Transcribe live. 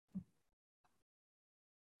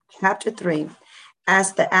Chapter 3.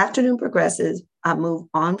 As the afternoon progresses, I move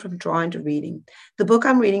on from drawing to reading. The book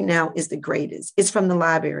I'm reading now is the greatest. It's from the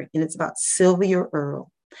library and it's about Sylvia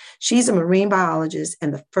Earle. She's a marine biologist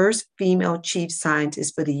and the first female chief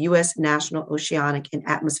scientist for the U.S. National Oceanic and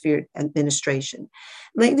Atmospheric Administration.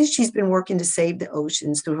 Lately, she's been working to save the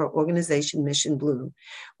oceans through her organization, Mission Blue.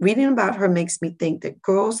 Reading about her makes me think that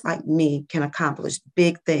girls like me can accomplish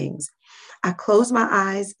big things. I close my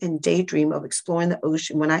eyes and daydream of exploring the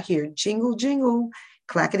ocean when I hear jingle, jingle,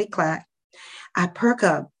 clackety clack. I perk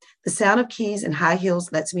up. The sound of keys and high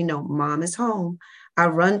heels lets me know mom is home. I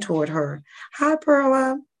run toward her. Hi,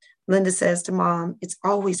 Perla. Linda says to mom, it's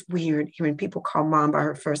always weird hearing people call mom by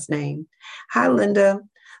her first name. Hi, Linda.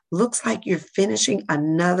 Looks like you're finishing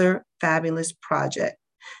another fabulous project.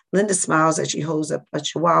 Linda smiles as she holds up a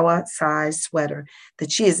chihuahua sized sweater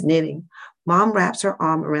that she is knitting. Mom wraps her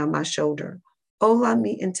arm around my shoulder. Hola,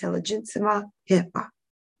 mi inteligentsima hippa.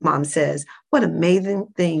 Mom says, what amazing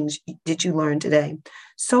things did you learn today?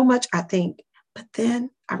 So much, I think. But then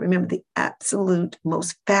I remember the absolute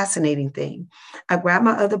most fascinating thing. I grabbed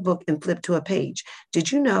my other book and flipped to a page.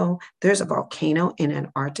 Did you know there's a volcano in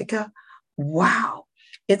Antarctica? Wow.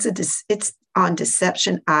 It's on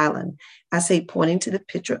Deception Island. I say, pointing to the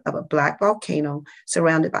picture of a black volcano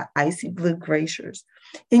surrounded by icy blue glaciers.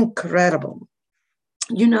 Incredible.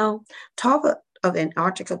 You know, talk of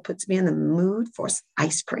Antarctica puts me in the mood for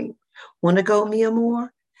ice cream. Want to go, Mia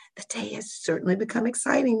Moore? The day has certainly become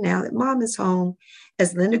exciting now that mom is home.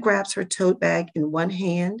 As Linda grabs her tote bag in one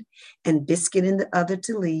hand and biscuit in the other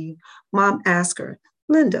to leave, mom asks her,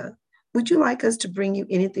 Linda, would you like us to bring you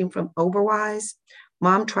anything from Oberwise?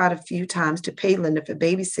 Mom tried a few times to pay Linda for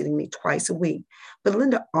babysitting me twice a week, but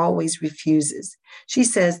Linda always refuses. She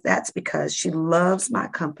says that's because she loves my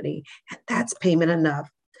company and that's payment enough.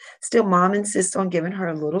 Still, mom insists on giving her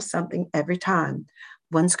a little something every time.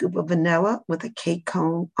 One scoop of vanilla with a cake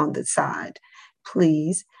cone on the side.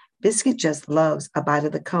 Please. Biscuit just loves a bite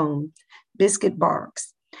of the cone. Biscuit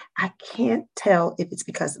barks. I can't tell if it's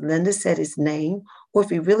because Linda said his name or if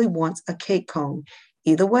he really wants a cake cone.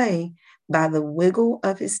 Either way, by the wiggle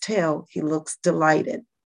of his tail, he looks delighted.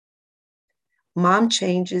 Mom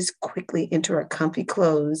changes quickly into her comfy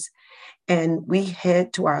clothes, and we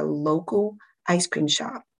head to our local ice cream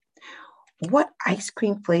shop. What ice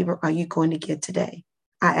cream flavor are you going to get today?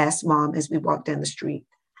 I asked mom as we walked down the street.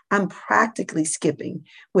 I'm practically skipping.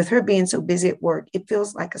 With her being so busy at work, it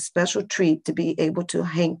feels like a special treat to be able to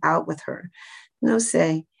hang out with her. No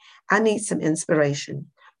say, I need some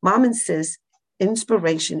inspiration. Mom insists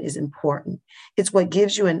inspiration is important. It's what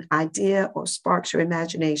gives you an idea or sparks your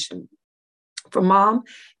imagination. For mom,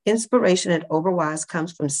 inspiration at Oberwise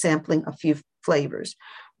comes from sampling a few flavors.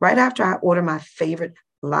 Right after I order my favorite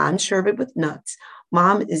lime sherbet with nuts,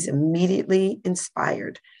 mom is immediately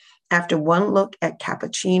inspired. After one look at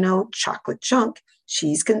cappuccino chocolate chunk,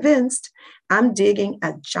 she's convinced. I'm digging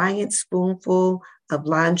a giant spoonful of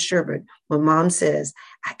lime sherbet when mom says,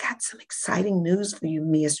 I got some exciting news for you,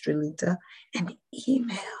 Mia Strelita, an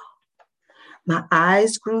email. My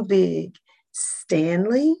eyes grew big.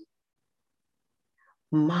 Stanley?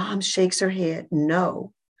 Mom shakes her head,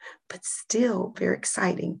 no, but still very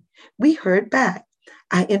exciting. We heard back.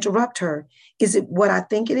 I interrupt her. Is it what I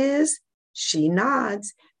think it is? She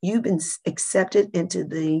nods. You've been accepted into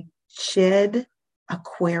the Shed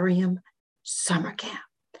Aquarium summer camp.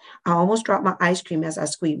 I almost dropped my ice cream as I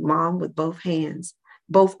squeezed mom with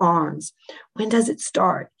both arms. When does it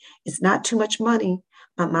start? It's not too much money.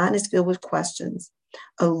 My mind is filled with questions.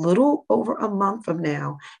 A little over a month from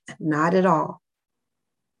now, and not at all,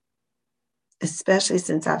 especially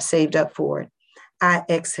since I've saved up for it. I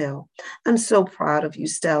exhale. I'm so proud of you,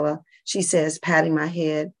 Stella, she says, patting my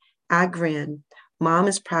head. I grin. Mom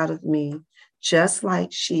is proud of me, just like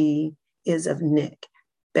she is of Nick.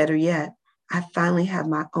 Better yet, I finally have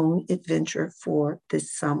my own adventure for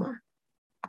this summer.